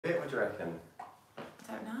do you reckon?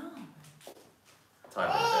 I don't know.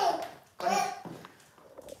 Time We're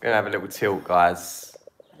gonna have a little tilt, guys.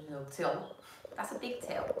 A little tilt. That's a big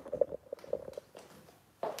tilt.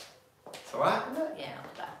 It's alright? Yeah,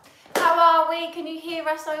 not bad. How are we? Can you hear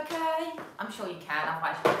us okay? I'm sure you can,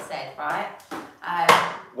 otherwise you would have said, right?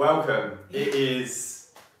 Welcome. It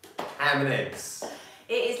is ham and eggs.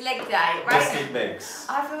 It is leg day, right? Biscuit mix.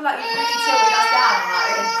 I feel like you've really tilted us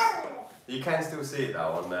down, like. You can still see it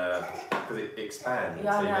though on because it expands.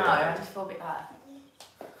 Yeah, I know. I just feel a bit like.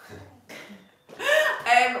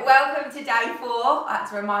 Welcome to day 4. I had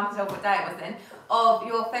to remind myself what day it was then. Of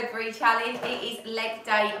your February challenge. It is leg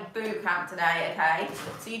day boot camp today, okay?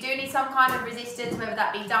 So you do need some kind of resistance, whether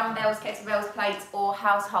that be dumbbells, kettlebells, plates, or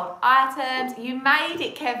household items. You made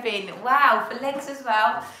it, Kevin. Wow, for legs as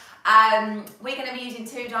well. We're going to be using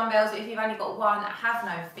 2 dumbbells. If you've only got 1, have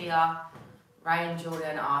no fear. Ray and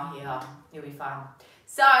Jordan are here. You'll be fine.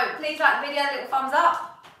 So please like the video, a little thumbs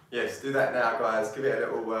up. Yes, do that now, guys. Give it a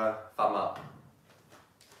little thumb up.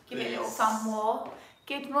 Give it a little thumb more.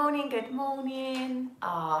 Good morning, good morning.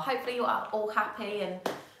 Hopefully you're all happy and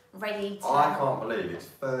ready to... Oh, I can't believe it's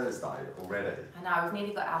Thursday already. I know, we've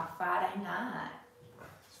nearly got our Friday night.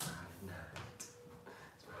 It's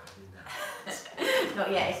Friday night.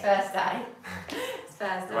 Not yet, it's Thursday. It's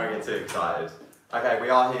Thursday. Don't get too excited. Okay, we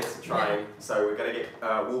are here to train, so we're going to get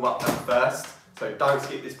warm up first. So don't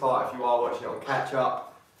skip this part if you are watching it on catch up.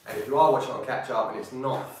 And if you are watching it on catch up and it's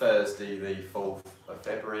not Thursday the 4th of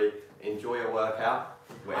February, enjoy your workout,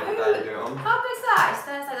 whatever day you're doing it on. How good's that? It's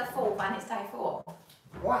Thursday the 4th and it's day 4.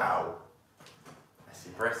 Wow. That's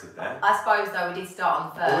impressive, that. I suppose though we did start on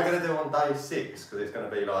the 1st. What we're going to do on day 6, because it's going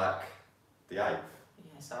to be like the 8th. Yeah,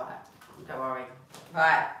 it's alright. Don't worry.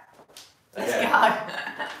 Right. Let's Okay.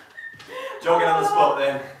 go. Jogging on the spot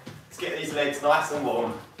then. Let's get these legs nice and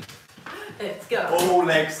warm. Let's go. All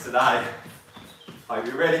legs today. Are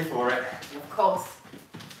you ready for it? Of course.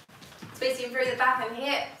 Twisting through the back and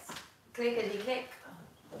hips. Clickety click.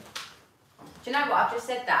 Do you know what? I've just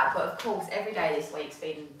said that, but of course every day this week's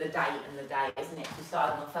been the date and the day, isn't it? We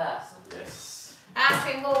started on the 1st. Yes.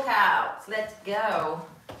 Hamstring walkouts. Let's go.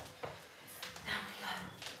 Down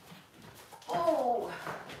we go. Oh.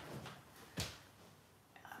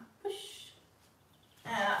 Push.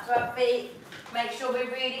 And up to our feet. Make sure we're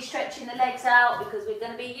really stretching the legs out because we're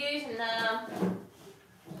going to be using them.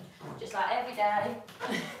 Just like every day.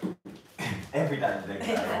 Every day leg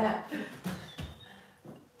day.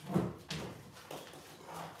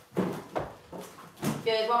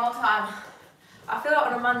 Good, one more time. I feel like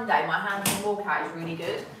on a Monday my handstand walkout is really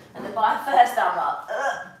good. And then by first I'm like,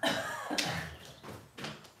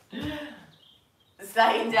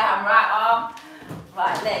 staying down, right arm,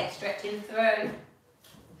 right leg, stretching through.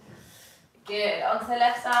 Good, onto the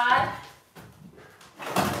left side.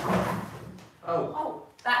 Oh,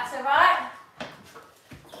 that's alright.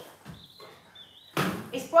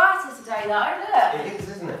 It's brighter today though, look. It is,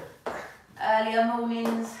 isn't it? Earlier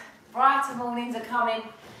mornings, brighter mornings are coming.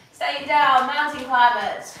 Staying down, mountain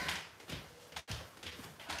climbers.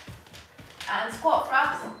 And squat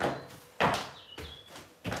thrust.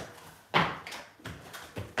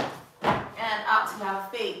 And up to our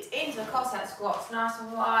feet. Into the Cossack squats, nice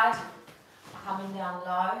and wide. Coming down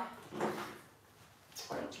low.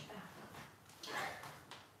 Reach back.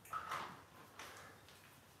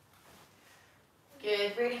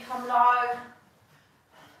 Good, really come low.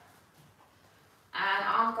 And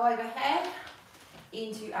arm go overhead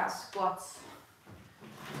into our squats.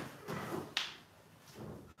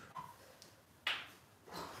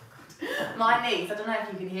 My knees, I don't know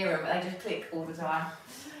if you can hear them, but they just click all the time.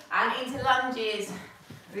 And into lunges.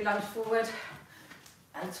 We lunge forward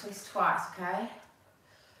and twist twice, okay?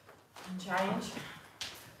 And change.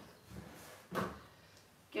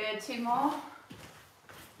 Good, 2 more.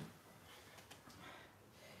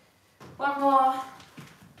 1 more.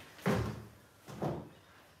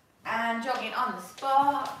 And jogging on the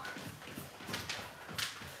spot.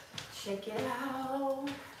 Check it out.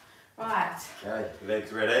 Right. Okay,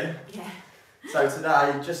 legs ready? Yeah. So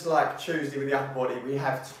today, just like Tuesday with the upper body, we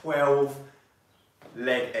have 12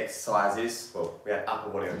 leg exercises. Well, we had upper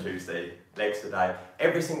body on Tuesday, legs today.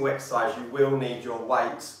 Every single exercise, you will need your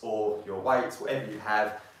weights or your weights, whatever you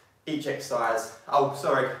have. Each exercise, oh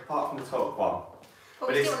sorry, apart from the top one. But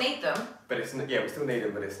we still need them. But it's, yeah, we still need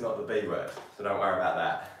them, but it's not the B word, so don't worry about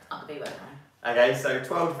that. Not the B word, no. Okay, so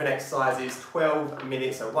 12 different exercises, 12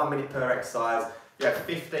 minutes, so 1 minute per exercise. You have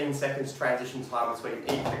 15 seconds transition time between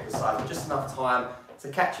each exercise, just enough time to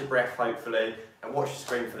catch your breath, hopefully, and watch your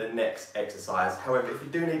screen for the next exercise. However, if you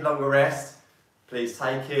do need longer rest, please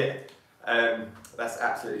take it. That's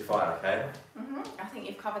absolutely fine, okay? I think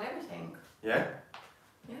you've covered everything. Yeah?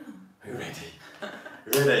 Yeah. Are you ready?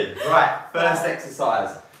 Ready? Right, first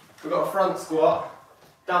exercise. We've got a front squat,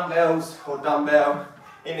 dumbbells or dumbbell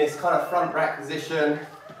in this kind of front rack position,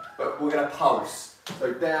 but we're going to pulse.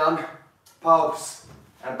 So down, pulse,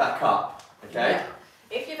 and back up, okay? Yeah.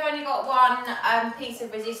 If you've only got one piece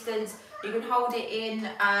of resistance, you can hold it in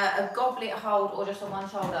a goblet hold or just on one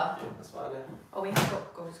shoulder. Yeah, that's fine, yeah. Oh, we have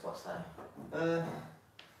got goblet squats though.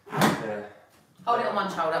 Yeah. Hold it on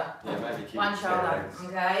one shoulder. Yeah, maybe keep One it shoulder,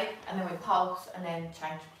 okay? And then we pulse and then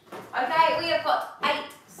change. Okay, we have got 8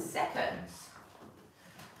 seconds.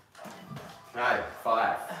 No,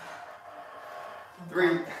 5.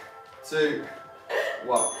 3, 2, 1.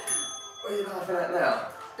 What are you laughing at now?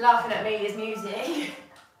 Laughing at me is music.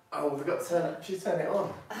 Oh, we've got to turn it. She's turning it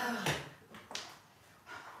on.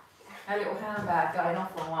 A little handbag going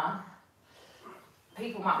off on one.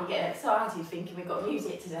 People might be getting excited thinking we've got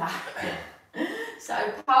music today. So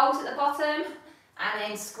pulse at the bottom and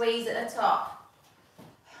then squeeze at the top.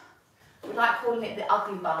 We like calling it the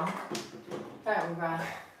ugly bum. Don't we, Brad?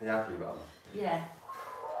 The ugly bum. Yeah.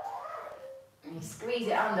 And you squeeze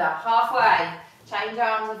it under, halfway. Change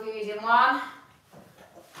arms if you're using one.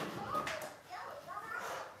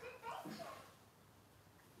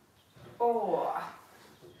 Four.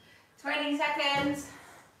 20 seconds.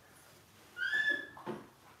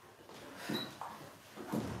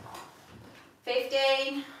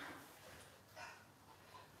 15.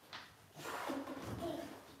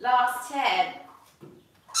 Last 10.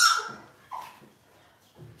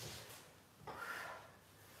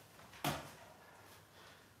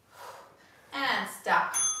 And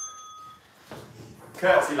stop.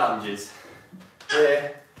 Curtsy lunges.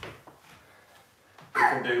 Here. You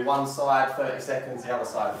can do one side 30 seconds, the other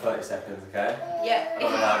side 30 seconds, okay? Yeah. I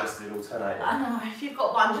don't know, I just did alternating. I know, if you've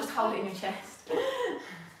got one, just hold it in your chest.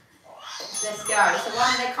 Let's go. So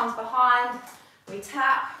one leg comes behind, we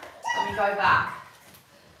tap, and we go back.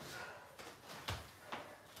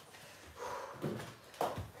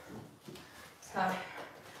 So,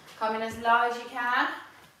 come in as low as you can.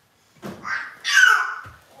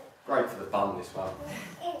 Great for the bum, this one.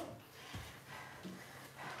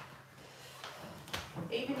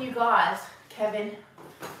 Even you guys, Kevin,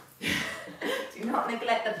 do not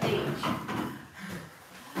neglect the peach.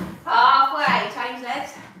 Halfway, change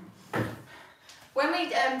legs. When we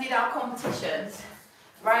did our competitions,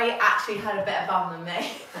 Ray actually had a better bum than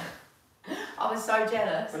me. I was so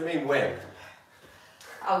jealous. What do you mean when?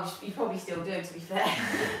 Oh, you probably still do, to be fair.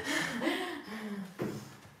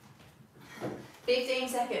 15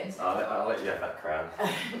 seconds. I'll let you have that crown.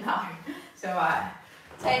 No, it's alright.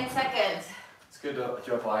 10 seconds. It's good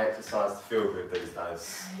job I exercise to feel good these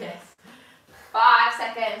days. Yes. 5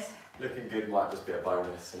 seconds. Looking good might just be a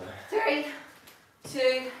bonus, you know. 3,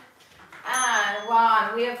 2, and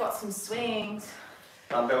 1. We have got some swings.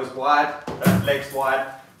 Dumbbells wide, legs wide,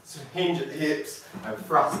 hinge at the hips and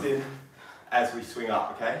thrusting as we swing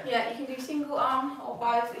up, okay? Yeah, you can do single arm or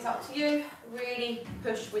both, it's up to you. Really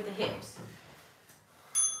push with the hips.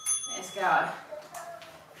 Let's go.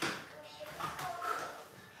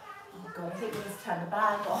 Oh God, I think we need to turn the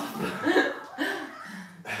bag off.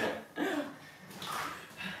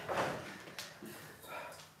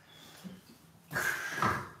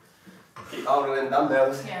 Keep holding them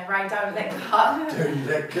dumbbells. Yeah, Ray, don't let go. Don't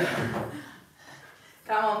let go.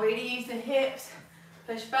 Come on, really use the hips.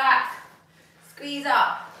 Push back. Squeeze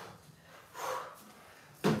up.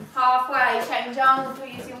 Halfway, change arms if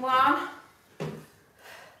you're using one.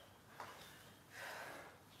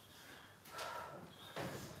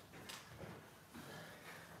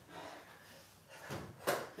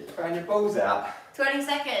 Keep throwing your balls out. 20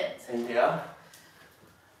 seconds. In here.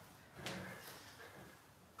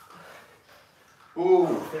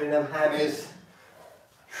 Ooh, feeling them hammies.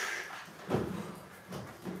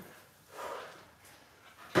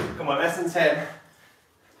 Come on, less than 10.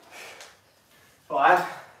 5.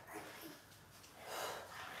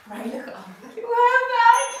 Ray, look at her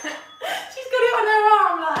bag. She's got it on her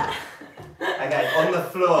arm, like. Okay, on the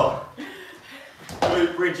floor.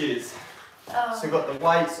 Glute bridges. Oh. So you've got the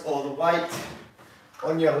weights or the weight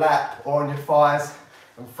on your lap or on your thighs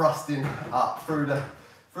and thrusting up through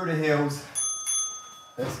the heels.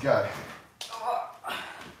 Let's go.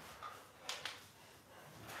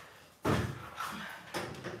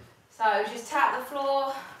 So just tap the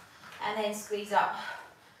floor and then squeeze up.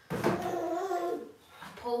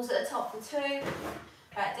 Pulls at the top for 2,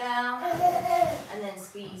 back down, and then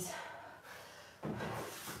squeeze.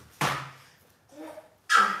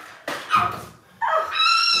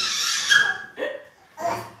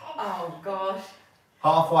 Oh gosh.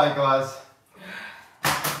 halfway, guys.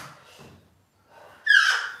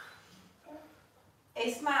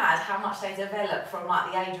 It's mad how much they develop from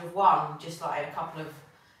like the age of 1, just like in a couple of,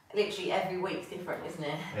 literally every week's different, isn't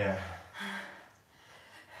it? Yeah.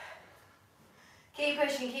 Keep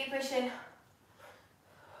pushing, keep pushing.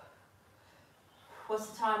 What's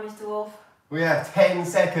the time, Mr. Wolf? We have 10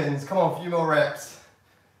 seconds. Come on, a few more reps.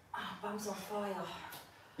 Oh, bum's on fire.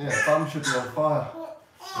 Yeah, bum should be on fire.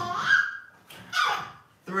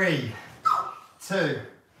 3, 2,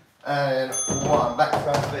 and 1. Back to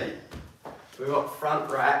our feet. We've got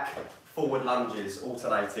front rack, forward lunges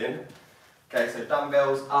alternating. Okay, so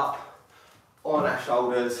dumbbells up on our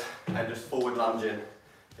shoulders and just forward lunging.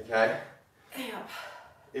 Okay? Yep.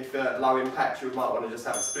 If low impact, you might want to just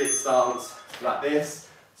have a split stance like this,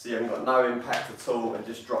 so you haven't got no impact at all, and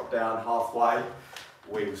just drop down halfway.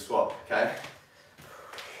 We will swap, okay?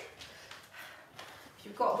 If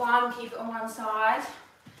you've got one, keep it on one side,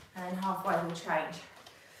 and then halfway we'll change.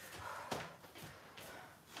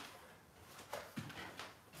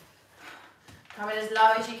 Coming as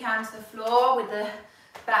low as you can to the floor with the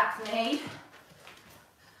back knee.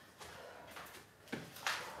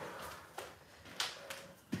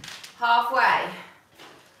 Halfway.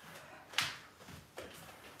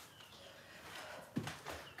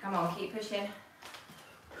 Come on, keep pushing.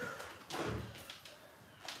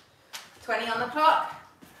 20 on the clock.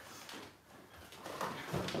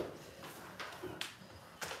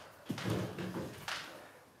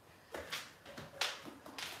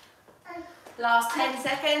 Last 10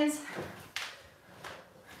 seconds.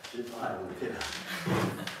 She's lying on the pillow.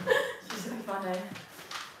 She's so funny.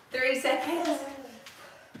 3 seconds.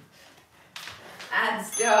 And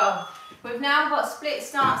stop. We've now got split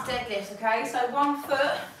stance deadlifts, okay? So one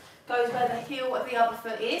foot goes where the heel of the other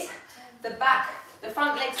foot is. The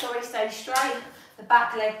front leg's already stays straight, the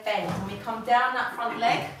back leg bends. And we come down that front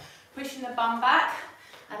leg, pushing the bum back,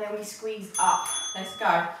 and then we squeeze up. Let's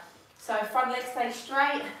go. So front leg stays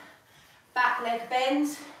straight, back leg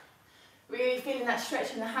bends. Really feeling that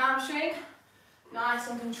stretch in the hamstring. Nice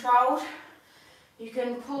and controlled. You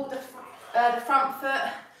can pull the front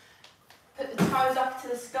foot, put the toes up to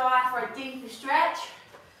the sky for a deeper stretch,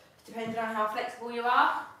 depending on how flexible you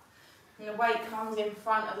are. And the weight comes in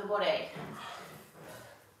front of the body.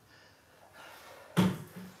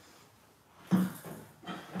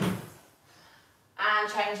 And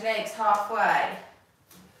change legs halfway.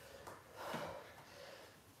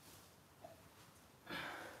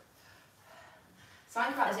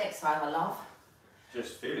 Something about this exercise I love.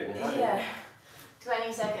 Just feeling it, Yeah.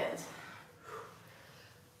 20 seconds.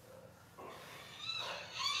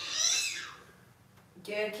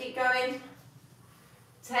 Good, keep going.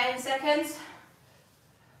 10 seconds.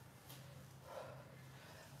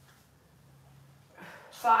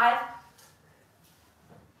 5.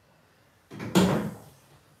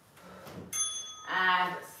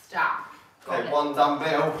 And stop. Okay, one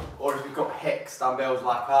dumbbell, or if you've got hex dumbbells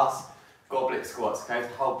like us, goblet squats, okay? So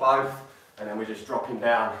hold both, and then we're just dropping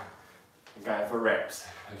down and going for reps,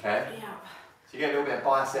 okay? Yeah. So you get a little bit of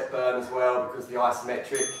bicep burn as well because of the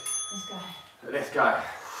isometric. Let's go. Let's go.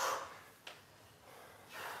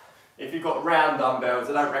 If you've got round dumbbells,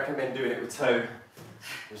 I don't recommend doing it with 2.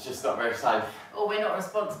 It's just not very safe. Or we're not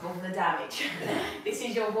responsible for the damage. This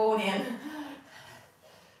is your warning.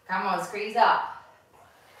 Come on, squeeze up.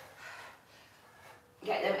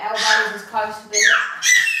 Get them elbows as close to the...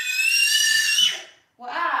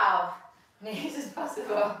 Wow! Knees as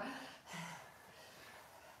possible.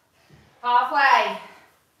 Halfway.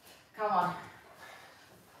 Come on.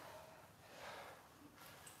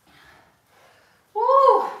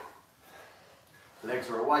 Woo! Legs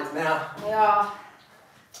are awake now. They are.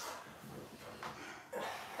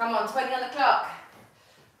 Come on, 20 on the clock.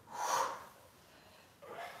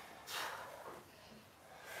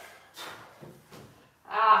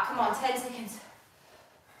 Ah, come on, 10 seconds.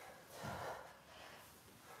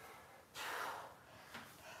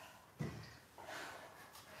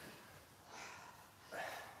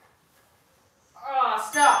 Oh,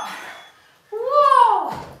 stop.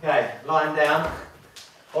 Whoa! Okay, lying down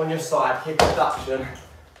on your side, hip abduction.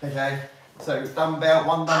 Okay, so dumbbell,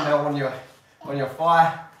 one dumbbell on your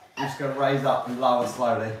thigh. You're just going to raise up and lower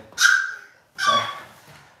slowly. Okay.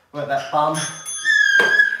 Work that bum.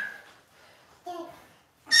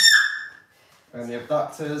 And the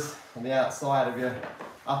abductors on the outside of your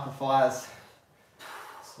upper thighs.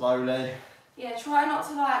 Slowly. Yeah, try not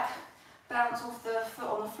to like bounce off the foot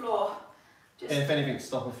on the floor. Just, If anything,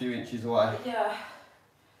 stop a few inches away. yeah.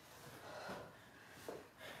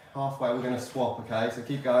 Halfway, we're going to swap, okay? So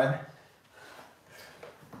keep going.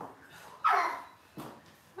 Ah.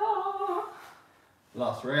 5,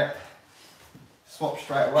 Last rep. Swap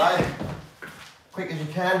straight away. Quick as you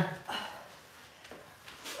can.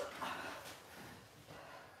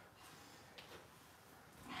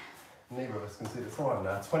 Neither of us can see the time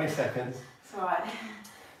now. 20 seconds. It's alright.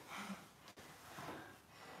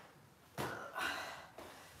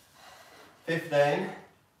 $15.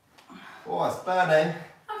 Oh, it's burning.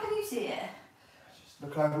 How can you see it? Just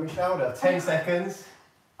look over my shoulder. 10 seconds.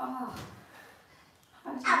 Oh.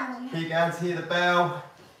 Keep going to hear the bell.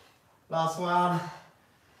 Last one.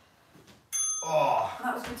 Oh.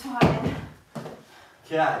 That was good timing.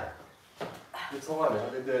 Okay. Good timing.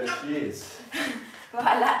 I've been doing this for years.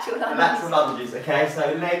 Right, lateral lunges. Lateral lunges. Okay,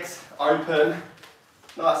 so legs open,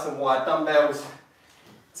 nice and wide, dumbbells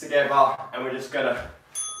together, and we're just gonna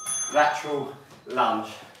lateral lunge.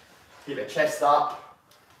 Keep it chest up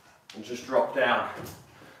and just drop down.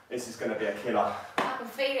 This is gonna be a killer. I can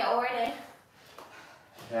feel it already.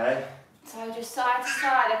 Okay. So just side to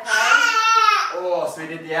side, okay? Oh, so we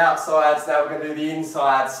did the outsides, now we're going to do the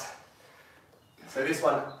insides. So this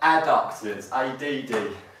one, adductors,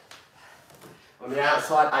 ADD. On the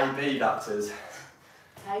outside, abductors.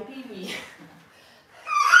 ABB.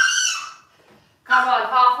 Come on,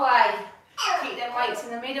 halfway. Keep them weights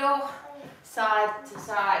in the middle, side to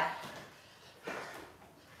side.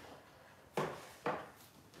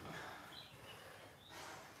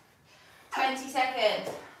 Seconds.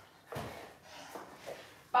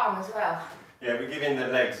 Bum as well. Yeah, we're giving the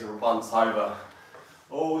legs a once over,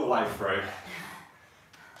 all the way through.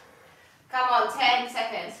 Come on, 10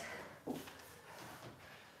 seconds.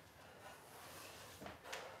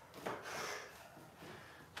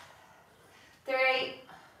 Three.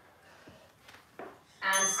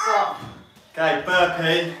 And stop. Okay,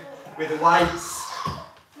 burpee with the weights.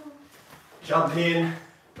 Jump in,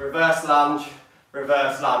 reverse lunge,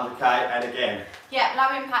 okay, and again. Yeah,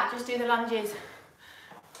 low impact, just do the lunges.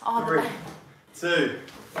 Oh, 3, 2,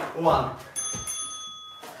 1.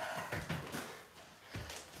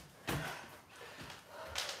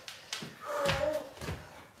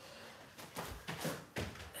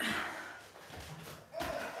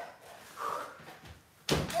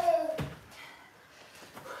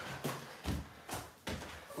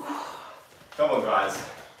 Come on, guys.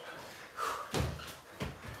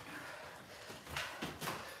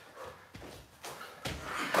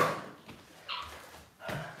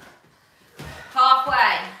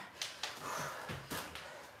 halfway.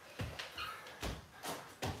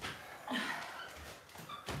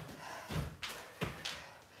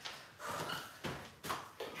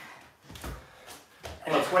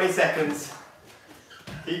 Come on, 20 seconds.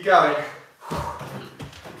 Keep going.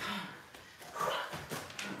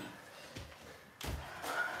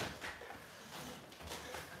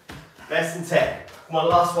 Less than 10. Come on,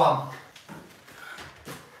 last one.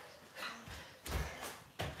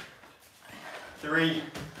 3,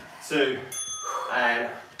 2, and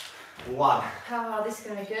 1. Oh, this is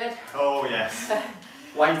going to be good. Oh yes.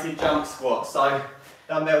 Weighted jump squat. So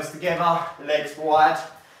dumbbells together, legs wide.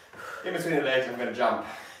 In between the legs, I'm going to jump.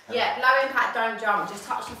 Yeah, low impact, don't jump. Just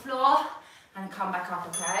touch the floor and come back up,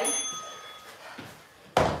 okay?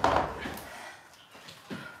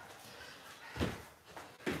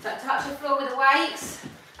 So touch the floor with the weights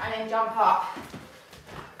and then jump up.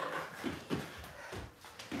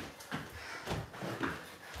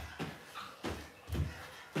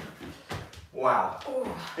 Wow. Ooh.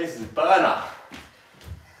 This is burner.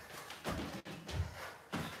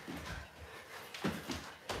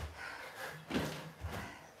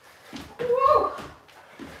 Woo.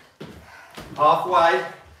 Halfway,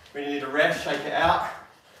 when you need a rest, shake it out.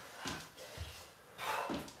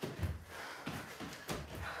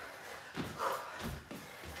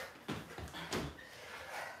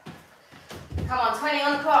 Come on, 20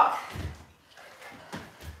 on the clock.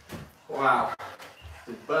 Wow.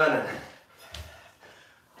 It's burning.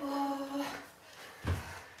 Oh.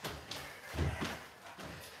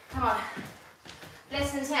 Come on.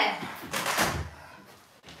 Less than 10.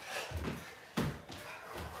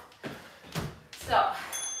 Stop.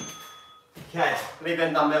 Okay, leave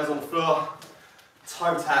them dumbbells on the floor.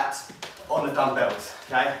 Toe tapped on the dumbbells,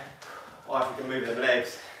 okay? Or if you can move the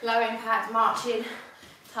legs. Low impact, marching,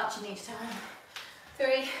 touching each time.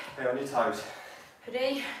 3. Stay on your toes.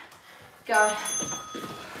 Ready? Go.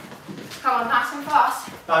 Come on, nice and fast.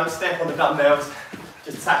 Don't step on the dumbbells,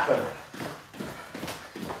 just tap them.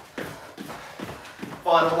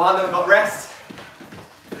 Final one, then we've got rest.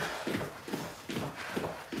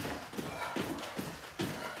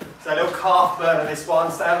 So a little calf burner this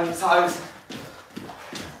one, stay on your toes.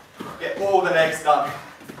 Get all the legs done.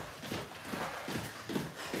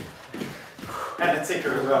 And the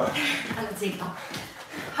ticker as well. And the tick up.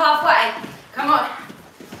 Halfway. Come on.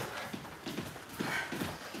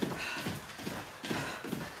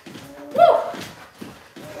 Woo!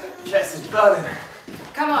 Chest is burning.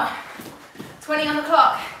 Come on. 20 on the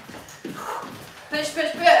clock. Push,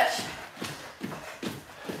 push, push.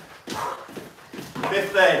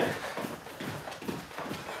 15.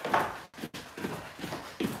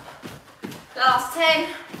 Last 10.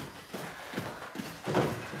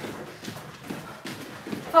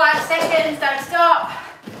 5 seconds, don't stop.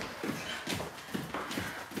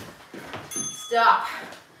 Stop.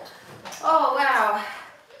 Oh wow.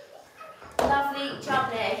 Lovely,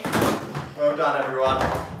 jubbly. Well done everyone.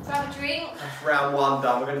 Grab a drink. That's round 1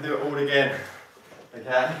 done. We're going to do it all again.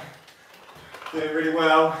 Okay? Doing really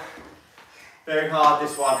well. Very hard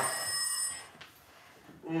this one.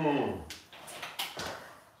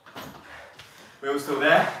 We all still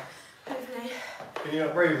there? Hopefully. Can you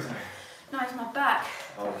not breathe or something? No, it's my back.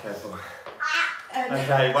 Oh, careful.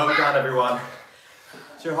 Okay, well done everyone.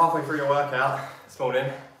 So you're halfway through your workout this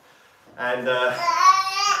morning. And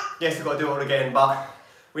yes, we've got to do it all again, but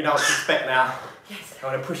we know what to expect now. Yes. I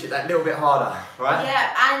want to push it that little bit harder, right?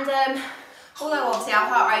 Yeah, and although obviously our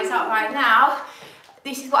heart rate's up right now,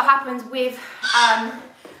 this is what happens with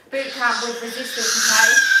boot camp with resistance,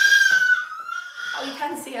 okay? Oh, you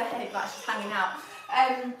can see her head, like she's hanging out.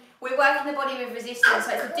 We're working the body with resistance,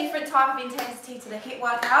 so it's a different type of intensity to the HIIT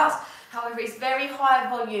workouts. However, it's very high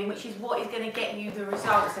volume, which is what is going to get you the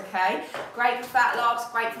results, okay? Great for fat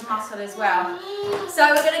loss, great for muscle as well.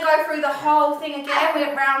 So we're going to go through the whole thing again. We're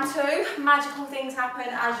at round 2. Magical things happen,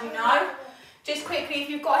 as you know. Just quickly, if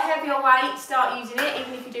you've got a heavier weight, start using it,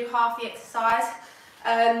 even if you do half the exercise.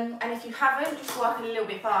 And if you haven't, just work a little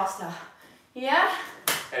bit faster. Yeah?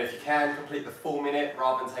 And if you can, complete the full minute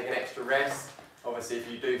rather than take an extra rest. Obviously, if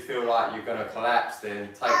you do feel like you're going to collapse, then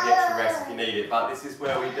take the extra rest if you need it. But this is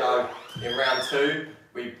where we go in round 2.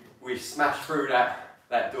 We smash through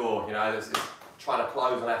that door, you know, that's trying to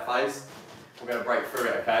close on our face. We're going to break through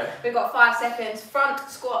it, okay? We've got 5 seconds. Front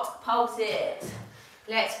squat, pulse it.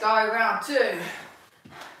 Let's go, round 2.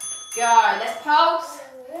 Go, let's pulse.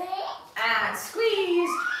 And squeeze.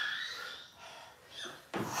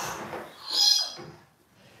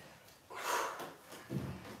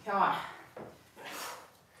 Come on.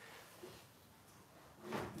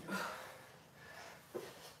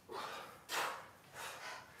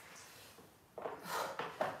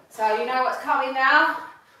 So you know what's coming now,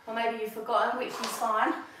 or maybe you've forgotten, which is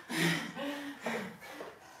fine.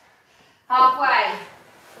 Halfway.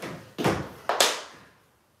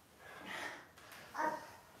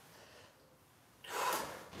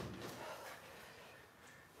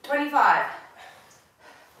 $25.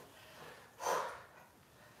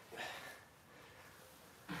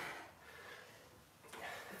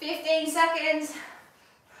 15 seconds.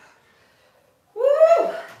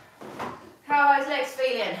 Woo! How are those legs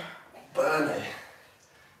feeling? Burning.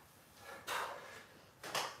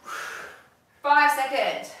 5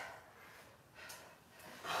 seconds.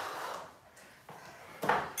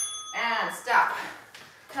 And stop.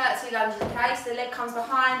 Curtsy lunges, okay? So the leg comes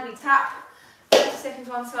behind, we tap. 30 seconds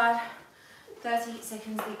one side, 30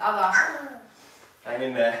 seconds the other. Hang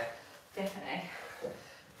in there. Definitely.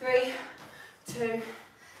 3, 2,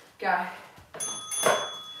 go.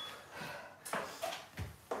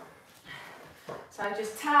 So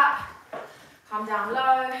just tap, come down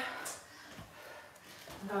low,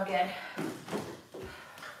 and go again.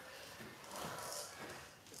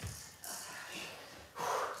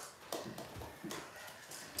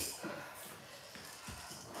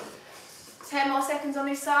 Ten more seconds on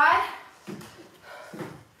this side.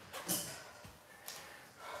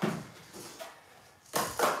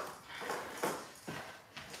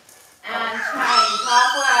 And change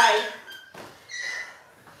halfway.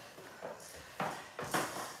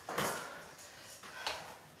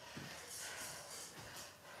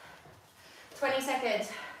 Seconds.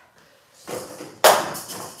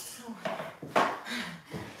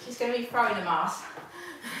 She's going to be throwing a mask.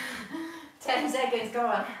 10 seconds, go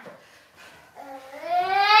on.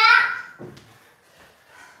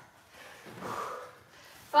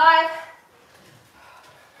 Five.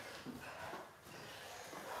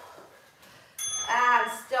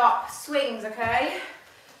 And stop. Swings, okay?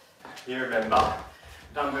 You remember,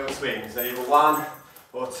 dumbbell swings, so either 1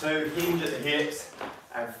 or 2, hinge at the hips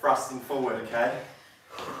and thrusting forward, okay?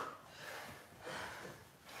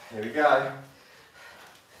 Here we go.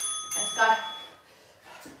 Let's go.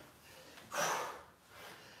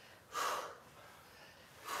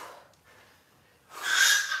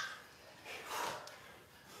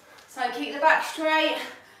 So keep the back straight,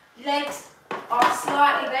 legs are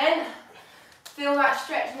slightly bent. Feel that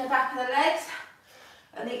stretch in the back of the legs.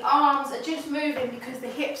 And the arms are just moving because the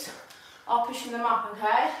hips are pushing them up,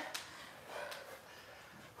 okay?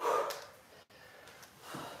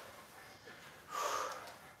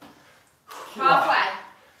 Halfway.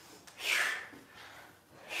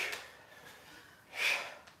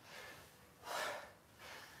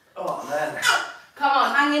 Oh man. Come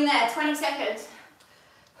on, hang in there, 20 seconds.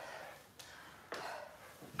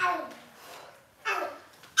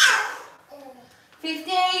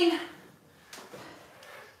 $15.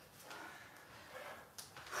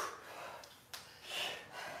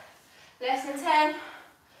 Less than 10.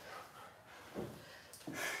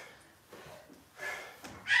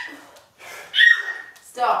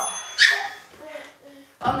 Stop.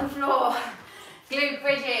 On the floor. Glute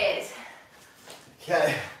bridges.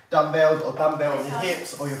 Okay, dumbbells or dumbbell on your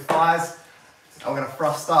hips or your thighs. I'm going to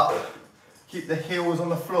thrust up. Keep the heels on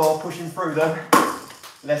the floor, pushing through them.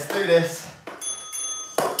 Let's do this.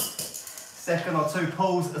 Second or two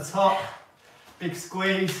pulls at the top. Big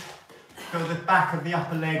squeeze. Feel the back of the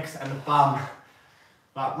upper legs and the bum.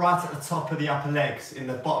 Like right at the top of the upper legs, in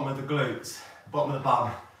the bottom of the glutes, bottom of the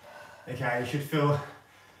bum. Okay, you should feel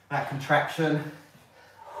that contraction.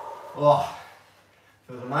 Oh,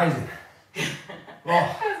 feels amazing. Oh,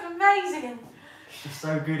 That's amazing. it's just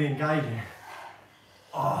so good engaging.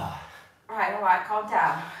 Oh. Alright, calm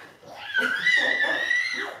down.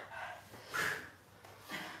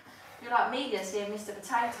 You're like me this year, Mr.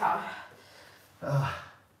 Potato.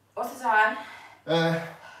 What's the time?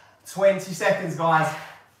 20 seconds, guys.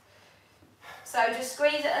 So just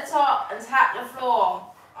squeeze at the top and tap the floor.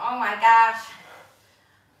 Oh my gosh.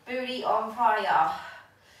 Booty on fire.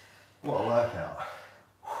 What a workout.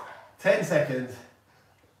 10 seconds.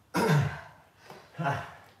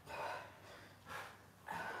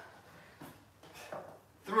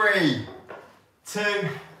 3, 2,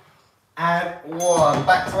 and 1.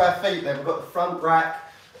 Back to our feet then. We've got the front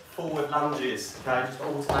rack, forward lunges. Okay, just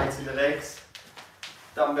alternating the legs.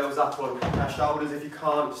 Dumbbells up on our shoulders if you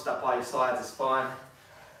can't, just up by your sides is fine.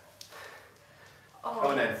 Come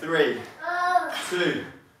on then, 3, 2,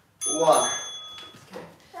 1.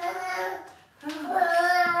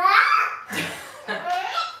 Are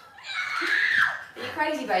you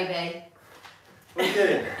crazy, baby? What are you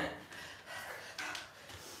doing?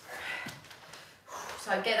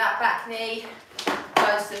 So get that back knee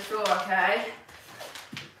close to the floor, okay?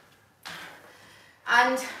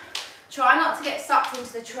 And try not to get sucked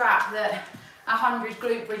into the trap that 100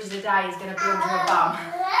 glute bridges a day is going to build your bum.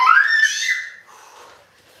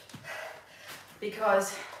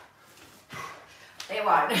 Because it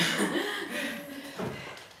won't.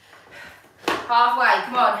 Halfway,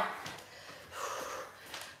 come on.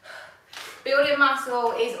 Building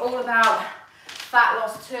muscle is all about fat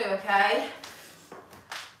loss too, okay?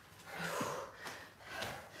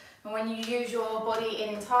 And when you use your body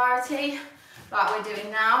in entirety, like we're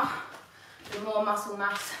doing now, the more muscle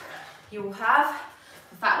mass you will have,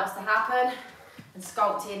 the fat loss to happen, and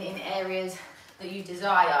sculpting in areas that you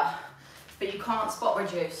desire. But you can't spot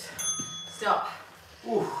reduce. Stop.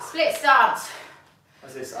 Ooh. Split stance.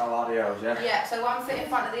 What's this? Oh, RDLs, yeah? Yeah, so one foot in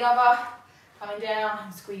front of the other, coming down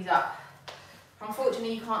and squeeze up.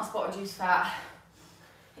 Unfortunately, you can't spot reduce fat.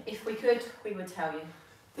 If we could, we would tell you.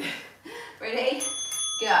 Ready?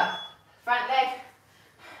 Go. Front leg,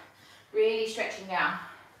 really stretching down.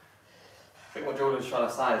 I think what Jordan's trying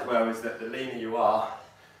to say as well is that the leaner you are,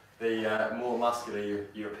 the more muscular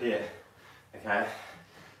you appear, okay?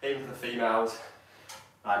 Even for the females,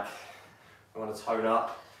 like, we want to tone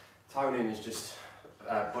up. Toning is just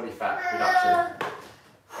body fat reduction,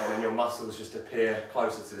 and then your muscles just appear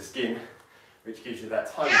closer to the skin, which gives you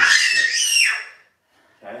that tone.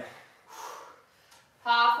 Okay?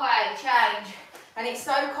 Halfway, change. And it's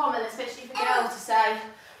so common, especially for girls, to say, I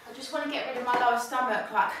just want to get rid of my lower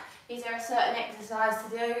stomach. Like, is there a certain exercise to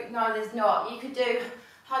do? No, there's not. You could do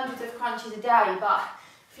hundreds of crunches a day, but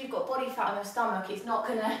if you've got body fat on your stomach, it's not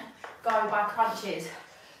going to go by crunches.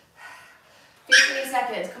 15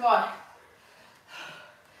 seconds, come on.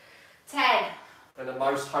 10. And the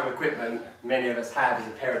most home equipment many of us have is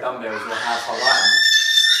a pair of dumbbells or a household item.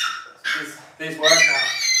 So this workout.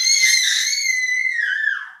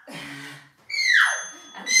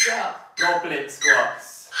 And stop. Goblet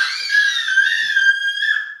squats.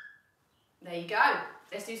 There you go.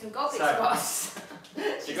 Let's do some goblet squats.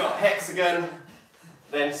 So you've got a hexagon,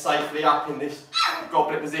 then safely up in this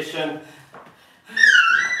goblet position.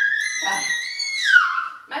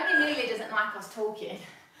 Maybe Amelia doesn't like us talking.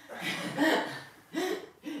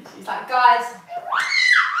 She's like, guys.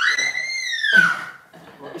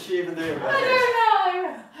 What is she even doing? I don't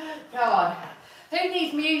know. Go on. Who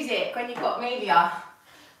needs music when you've got Amelia?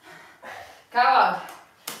 Go on.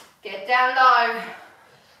 Get down low.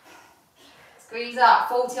 Squeeze up,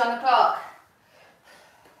 40 on the clock.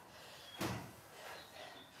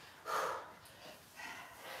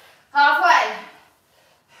 Halfway.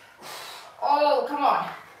 Oh, come on.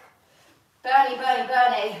 Burnie, burnie,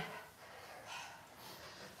 burnie.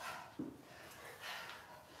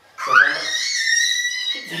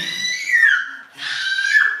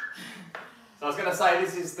 So I was going to say,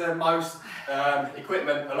 this is the most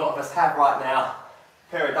equipment a lot of us have right now. A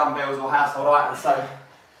pair of dumbbells or household items, so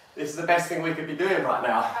this is the best thing we could be doing right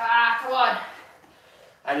now. Ah, come on.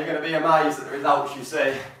 And you're going to be amazed at the results you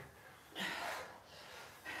see.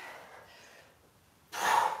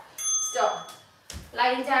 Stop.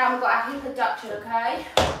 Laying down, we've got our hip abduction, okay?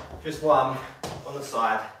 Just one on the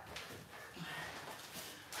side.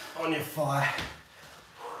 On your thigh.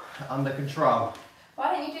 Under control.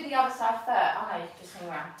 Why don't you do the other side first? Oh no, you can just hang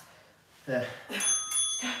around. There. Because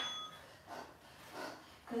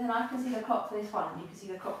then I can see the clock for this one and you can see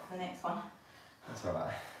the clock for the next one. That's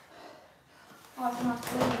alright. Oh, it's nice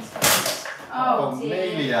breathing space. Oh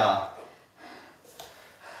dear. Amelia.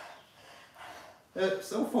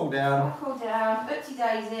 Oops, all fall down. Cool down. Oopsie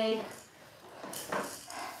daisy.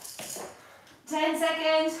 10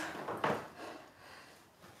 seconds.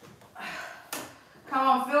 Come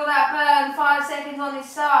on, feel that burn. 5 seconds on this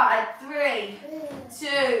side. 3,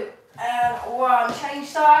 2, and 1. Change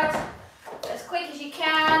sides as quick as you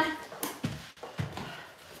can.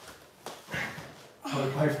 Oh,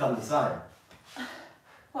 we've both done the same.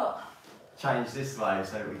 What? Change this way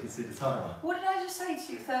so we can see the timer. What did I just say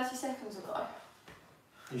to you 30 seconds ago?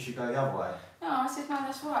 You should go the other way. No, I said no,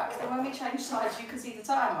 that's right. Because when we change sides, you can see the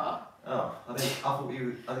timer. Oh, I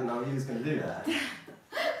didn't know you was going to do that.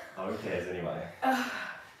 Oh, who cares anyway?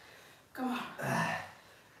 Come on.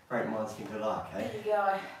 Great minds think alike, eh? There you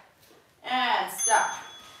go. And stop.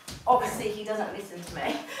 Obviously, he doesn't listen to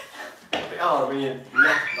me. A bit hard when you're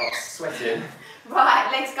not sweating.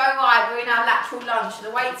 Right, legs go wide. We're in our lateral lunge.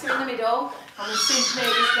 The weights are in the middle, and we're simply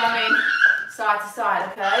just going side to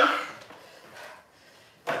side, okay?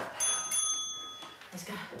 Let's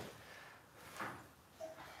go.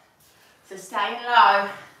 So staying low.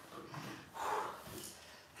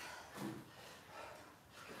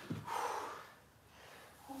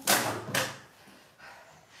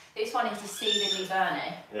 This one is exceedingly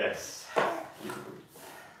burning. Yes.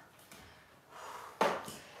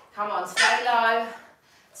 Come on, stay low,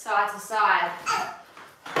 side to side.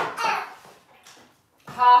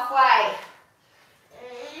 Halfway.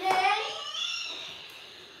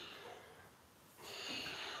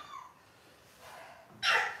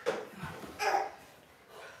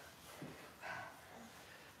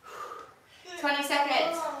 20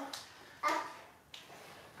 seconds.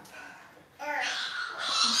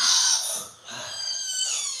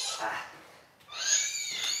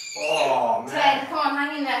 Oh, man. 10, come on,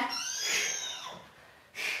 hang in there.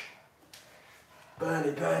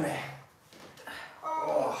 Burnie, burnie.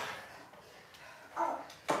 Oh.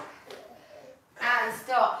 And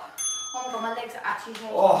stop. Oh my god, my legs are actually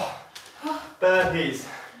shaking. Oh. Burpees.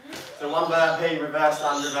 So one burpee, reverse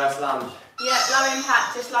lunge. Yeah, low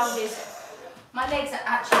impact, just lunges. My legs are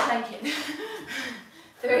actually shaking.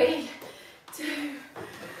 3, 2,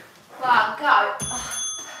 1, go.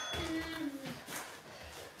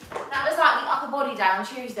 That was like the upper body day on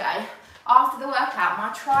Tuesday. After the workout,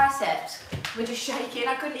 my triceps were just shaking.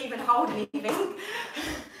 I couldn't even hold anything.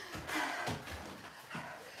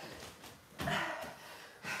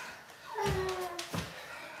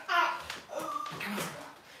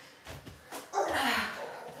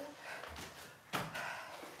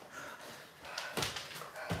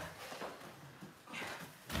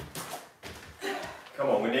 Come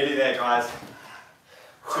on, we're nearly there, guys.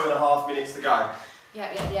 2.5 minutes to go.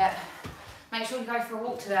 Yep. Make sure you go for a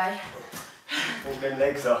walk today. Walk them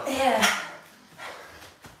legs up. Yeah.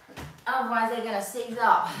 Otherwise they're going to seize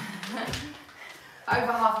up.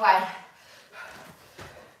 Over halfway.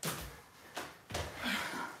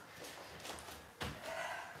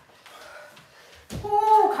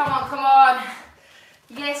 Ooh, come on.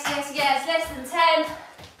 Yes, less than 10.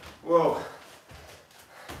 Whoa.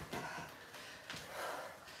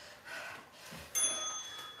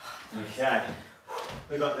 Okay,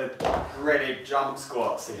 we've got the dreaded jump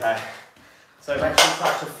squats, okay? So make sure you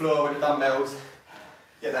touch the floor with the dumbbells,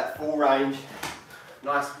 get that full range,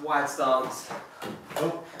 nice wide stance.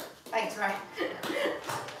 Oh. Thanks, Ray.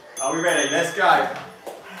 Are we ready? Let's go.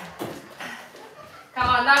 Come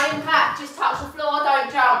on, no impact, just touch the floor, don't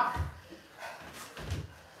jump.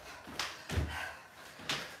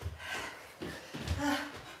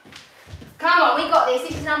 Come on, we got this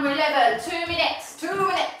is number 11, 2 minutes.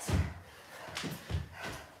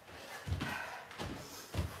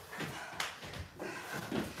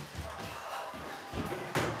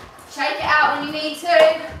 Shake it out when you need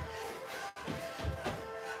to.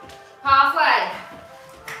 Halfway.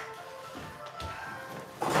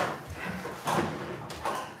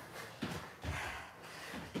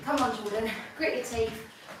 Come on, Jordan. Grit your teeth.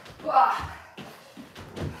 Whoa.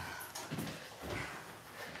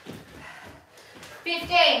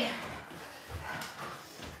 15.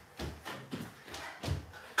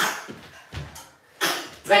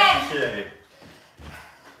 10.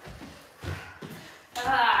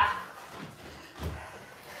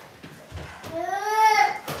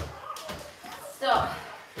 Stop.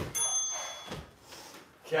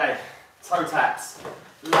 Okay, toe taps.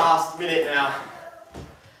 Last minute now.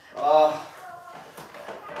 Oh,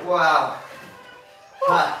 wow.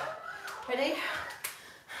 Ready?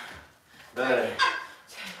 Ready.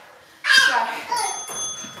 Go.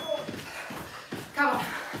 Come on.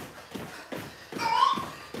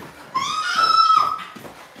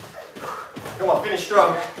 Come on, finish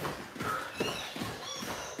strong.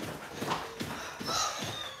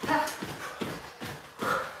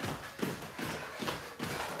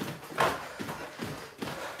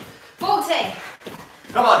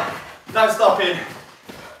 Come on, no stopping.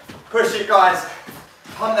 Push it, guys.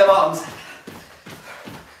 Pump them arms.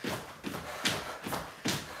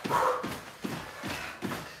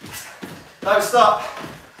 Don't stop.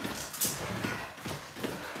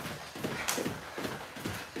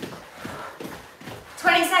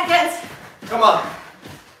 Seconds. Come on.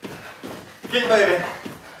 Keep moving.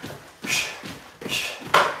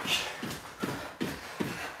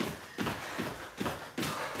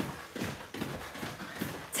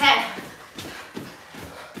 10.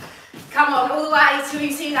 Come on, all the way till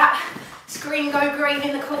you see that screen go green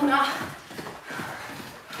in the corner.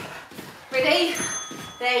 Ready?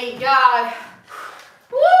 There you go.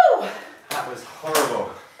 Woo! That was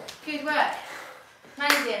horrible. Good work.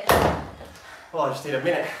 Amazing. Oh, I just need a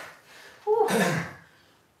minute. Woo.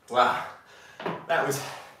 Wow, that was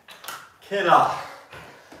killer.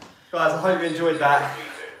 Guys, I hope you enjoyed that.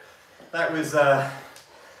 That was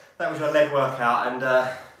your leg workout, and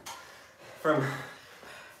from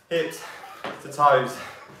hips to toes,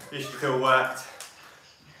 you should feel worked.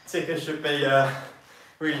 Tickers should be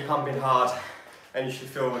really pumping hard, and you should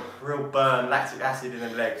feel real burn, lactic acid in the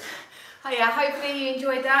legs. Oh yeah, hopefully you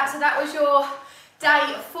enjoyed that. So that was your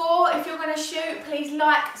day 4. If you're going to shoot, please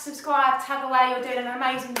like, subscribe, tag away. You're doing an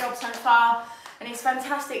amazing job so far, and it's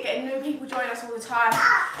fantastic getting new people join us all the time.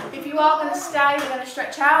 If you are going to stay, we're going to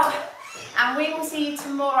stretch out, and we will see you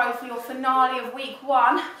tomorrow for your finale of week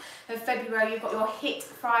 1 of February. You've got your HIIT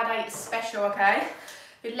Friday special, okay?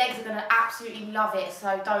 Your legs are going to absolutely love it,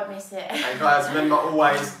 so don't miss it. And guys, remember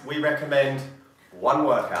always, we recommend 1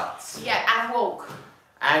 workout. Yeah, and a walk.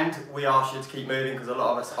 And we ask you to keep moving, because a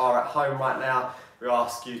lot of us are at home right now. We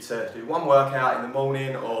ask you to do 1 workout in the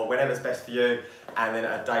morning or whenever's best for you, and then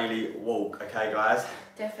a daily walk, okay guys?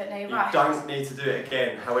 Definitely, right. You don't need to do it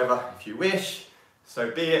again. However, if you wish,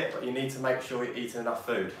 so be it, but you need to make sure you're eating enough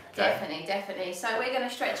food. Okay? Definitely, definitely. So we're going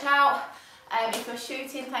to stretch out. If you're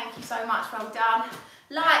shooting, thank you so much, well done.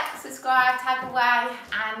 Like, subscribe, tag away,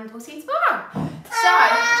 and we'll see you tomorrow. So,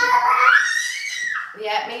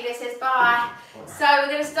 yeah, Mila says bye. So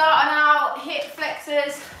we're going to start on our hip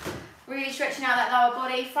flexors, really stretching out that lower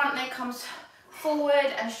body. Front leg comes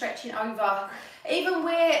forward and stretching over. Even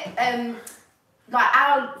like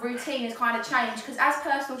our routine has kind of changed, because as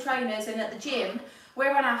personal trainers and at the gym,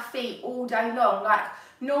 we're on our feet all day long. Like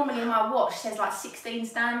normally my watch says like 16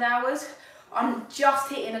 stand hours. I'm just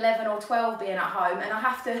hitting 11 or 12 being at home, and I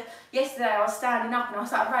have to, yesterday I was standing up and I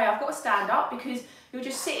was like, Ray, I've got to stand up because you're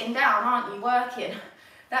just sitting down, aren't you, working.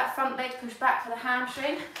 That front leg push back for the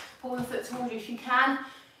hamstring, pull the foot towards you if you can.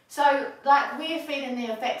 So like we're feeling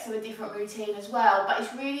the effects of a different routine as well, but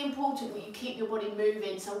it's really important that you keep your body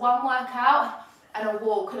moving. So 1 workout and a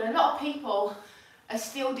walk, and a lot of people are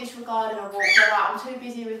still disregarding a walk. They're like, I'm too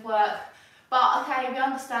busy with work. But okay, we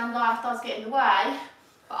understand life does get in the way,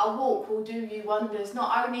 but a walk will do you wonders,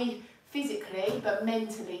 not only physically, but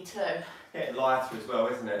mentally too. Getting lighter as well,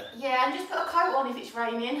 isn't it? Yeah, and just put a coat on if it's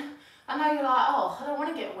raining. I know you're like, oh, I don't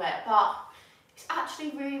want to get wet, but it's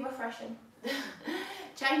actually really refreshing.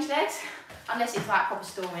 Change legs, unless it's like proper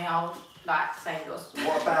stormy, I'll like stay indoors.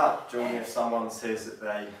 What about, Johnny, if someone says that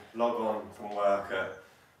they log on from work at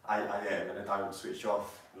 8 AM and they don't switch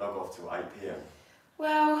off, log off till 8 PM?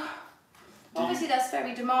 Well, obviously that's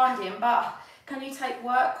very demanding, but can you take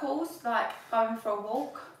work calls, like going for a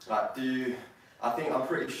walk? Like, I'm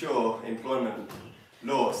pretty sure employment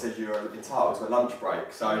law says you're entitled to a lunch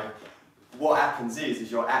break. So what happens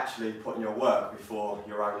is you're actually putting your work before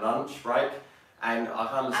your own lunch break. And I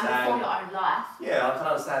can understand. And before your own life. Yeah, I can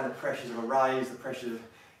understand the pressures of a raise, the pressures of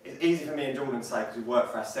it's easy for me and Jordan to say because we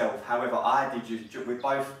work for ourselves. However, we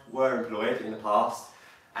both were employed in the past,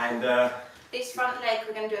 and this front leg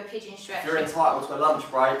we're going to do a pigeon stretch. if you're entitled to a lunch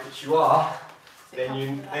break, which you are,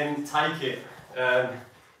 then take it.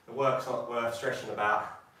 The work's not worth stressing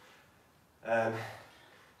about. Yeah,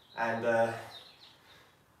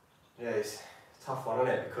 it's a tough one, isn't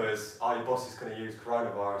it? Because your boss is going to use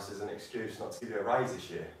coronavirus as an excuse not to give you a raise this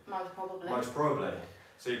year. Most probably. Most probably.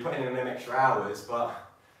 So you're putting in them extra hours, but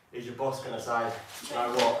is your boss going to say, you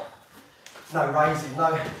know what? No raises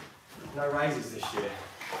this year.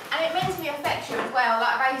 And it mentally affects you as well.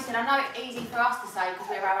 Like Ray said, I know it's easy for us to say because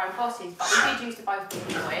we're our own bosses, but we did used to both be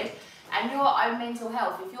employed. And your own mental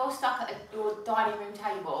health, if you're stuck at your dining room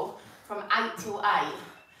table from 8 till 8.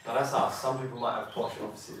 Now that's us. Some people might have posh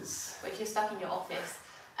offices. Which you're stuck in your office.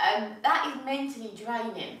 That is mentally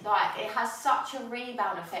draining. Like, it has such a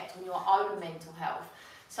rebound effect on your own mental health.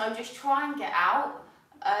 So just try and get out.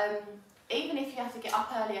 Even if you have to get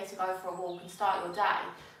up earlier to go for a walk and start your day.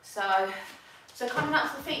 So coming up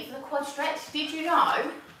to the feet for the quad stretch. Did you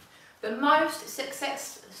know the most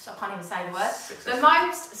I can't even say the word. The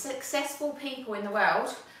most successful people in the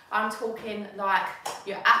world, I'm talking like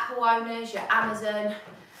your Apple owners, your Amazon,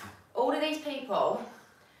 all of these people,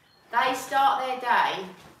 they start their day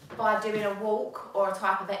by doing a walk or a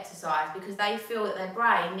type of exercise because they feel that their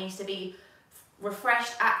brain needs to be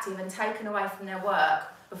refreshed, active and taken away from their work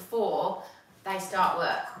before they start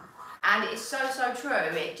work. And it's so true.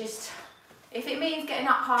 If it means getting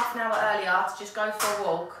up half an hour earlier to just go for a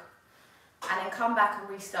walk and then come back and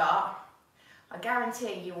restart, I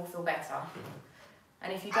guarantee you will feel better.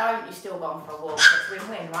 And if you don't, you're still going for a walk. It's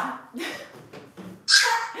win-win, right?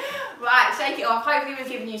 Right, shake it off. Hopefully we've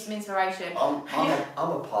given you some inspiration. I'm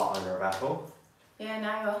a part owner of Apple. Yeah,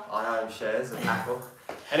 no, you are. I own shares of Apple.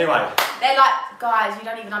 Anyway. They're like, guys, you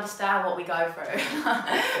don't even understand what we go through.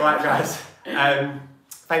 Right, guys.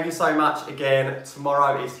 Thank you so much again.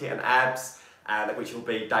 Tomorrow is HIIT and Abs, which will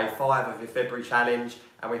be day 5 of your February challenge.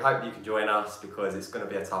 And we hope you can join us because it's going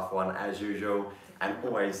to be a tough one as usual and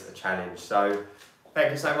always a challenge. So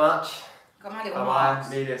thank you so much. Got my little bye-bye.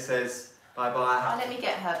 Media says bye-bye. Oh, let me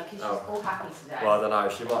get her because she's all happy today. Well, I don't know.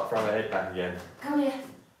 She might throw her head back again. Come here.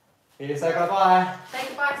 Media, say bye-bye. Say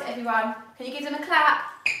goodbye to everyone. Can you give them a clap?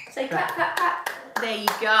 Say clap, clap, clap. There you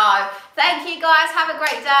go. Thank you guys. Have a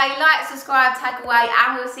great day. Like, subscribe, tag away,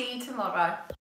 and we'll see you tomorrow.